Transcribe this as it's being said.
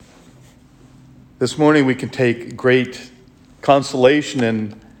This morning we can take great consolation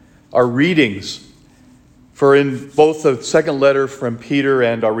in our readings. For in both the second letter from Peter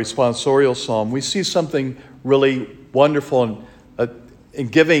and our responsorial psalm, we see something really wonderful in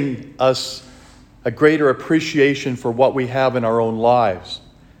giving us a greater appreciation for what we have in our own lives.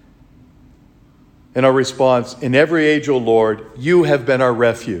 In our response, in every age, O Lord, you have been our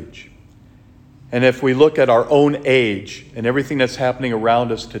refuge. And if we look at our own age and everything that's happening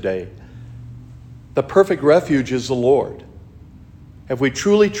around us today, the perfect refuge is the Lord. If we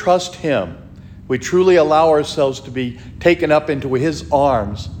truly trust him, we truly allow ourselves to be taken up into his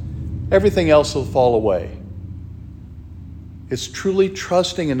arms, everything else will fall away. It's truly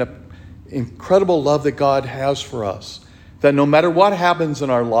trusting in the incredible love that God has for us, that no matter what happens in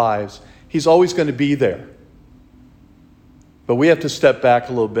our lives, he's always going to be there. But we have to step back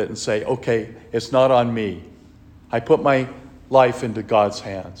a little bit and say, okay, it's not on me. I put my life into God's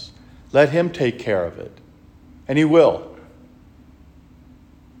hands. Let him take care of it. And he will.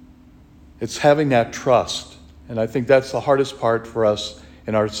 It's having that trust. And I think that's the hardest part for us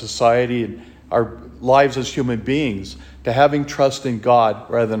in our society and our lives as human beings, to having trust in God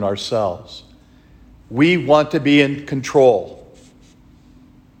rather than ourselves. We want to be in control.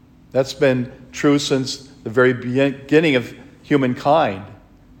 That's been true since the very beginning of humankind.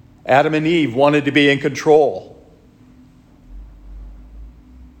 Adam and Eve wanted to be in control.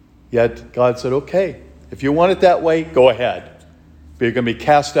 Yet God said, okay, if you want it that way, go ahead. But you're going to be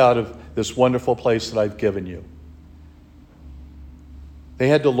cast out of this wonderful place that I've given you. They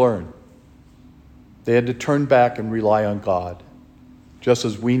had to learn. They had to turn back and rely on God, just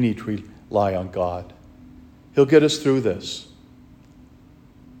as we need to rely on God. He'll get us through this.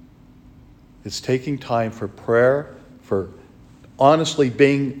 It's taking time for prayer, for honestly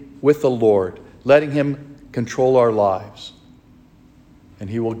being with the Lord, letting him control our lives. And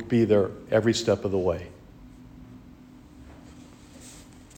he will be there every step of the way.